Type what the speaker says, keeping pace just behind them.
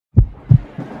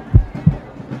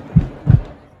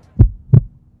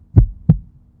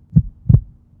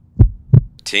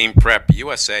Team Prep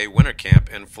USA Winter Camp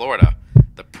in Florida.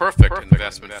 The perfect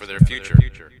investment for their future.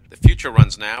 The future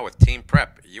runs now with Team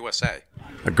Prep USA.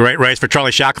 A great race for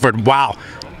Charlie Shackleford. Wow.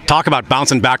 Talk about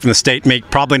bouncing back from the state meet.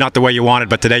 Probably not the way you wanted,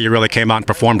 but today you really came out and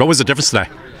performed. What was the difference today?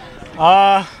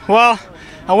 Well,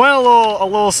 I went a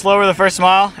little slower the first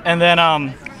mile, and then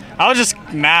I was just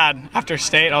mad after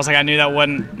state. I was like, I knew that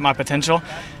wasn't my potential,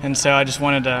 and so I just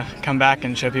wanted to come back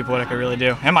and show people what I could really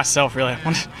do, and myself, really. I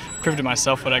wanted to prove to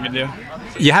myself what I could do.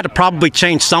 You had to probably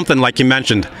change something, like you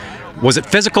mentioned. Was it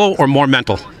physical or more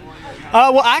mental?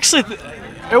 Well, actually,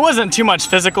 it wasn't too much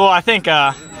physical. I think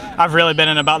I've really been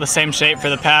in about the same shape for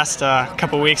the past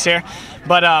couple weeks here.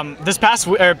 But this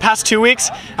past 2 weeks,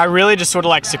 I really just sort of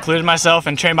like secluded myself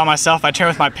and trained by myself. I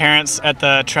trained with my parents at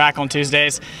the track on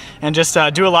Tuesdays and just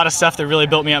do a lot of stuff that really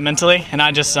built me up mentally. And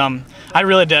I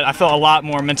really did. I felt a lot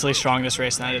more mentally strong this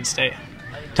race than I did state.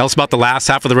 Tell us about the last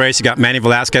half of the race. You got Manny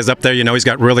Velasquez up there. You know he's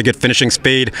got really good finishing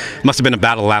speed. Must have been a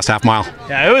battle the last half mile.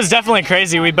 Yeah, it was definitely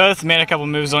crazy. We both made a couple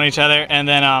moves on each other, and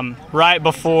then right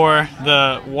before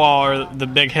the wall or the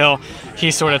big hill,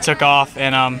 he sort of took off,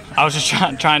 and I was just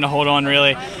trying to hold on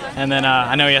really. And then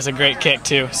I know he has a great kick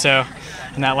too. So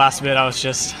in that last bit, I was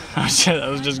just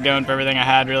going for everything I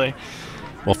had really.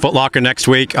 Well, Foot Locker next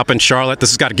week up in Charlotte. This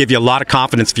has got to give you a lot of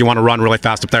confidence if you want to run really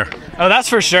fast up there. Oh, that's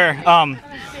for sure.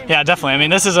 Yeah, definitely. I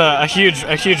mean, this is a huge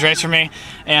race for me,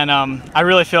 and I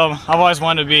really feel I've always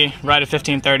wanted to be right at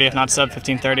 15:30, if not sub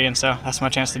 15:30, and so that's my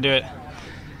chance to do it.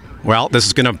 Well, this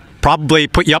is going to probably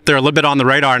put you up there a little bit on the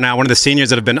radar now. One of the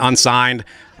seniors that have been unsigned,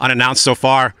 unannounced so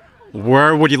far.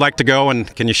 Where would you like to go,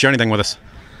 and can you share anything with us?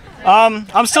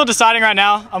 I'm still deciding right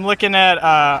now. I'm looking at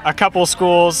a couple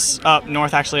schools up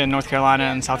north, actually in North Carolina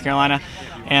and South Carolina,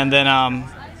 and then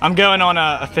I'm going on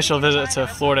an official visit to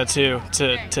Florida too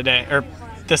today or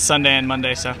this Sunday and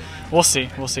Monday. So we'll see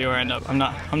where I end up.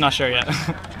 I'm not sure yet.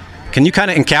 Can you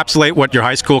kind of encapsulate what your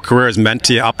high school career has meant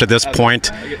to you up to this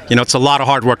point? You know, it's a lot of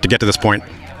hard work to get to this point.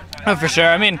 Oh, for sure.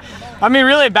 I mean,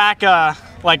 really back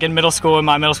like in middle school,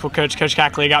 my middle school coach, Coach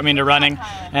Cackley, got me into running,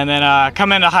 and then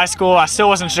coming into high school, I still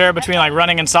wasn't sure between like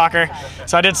running and soccer.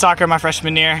 So I did soccer my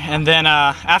freshman year, and then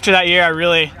after that year, I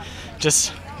really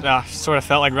just sort of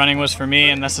felt like running was for me,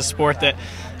 and that's the sport that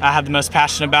I had the most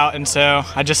passion about, and so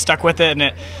I just stuck with it, and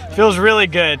it feels really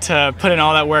good to put in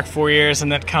all that work 4 years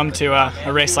and then come to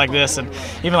a race like this, and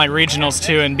even like regionals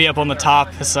too, and be up on the top.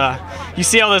 It's, you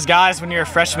see all those guys when you're a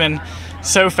freshman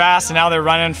so fast, and now they're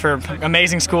running for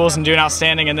amazing schools and doing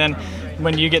outstanding, and then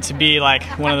when you get to be like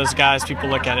one of those guys, people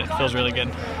look at it, it feels really good.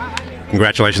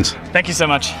 Congratulations. Thank you so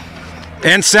much.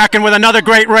 And second with another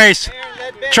great race,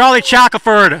 Charlie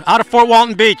Shackleford out of Fort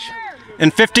Walton Beach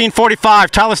in 15:45.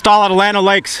 Tyler Stahl out of Land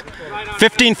O'Lakes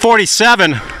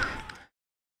 15:47.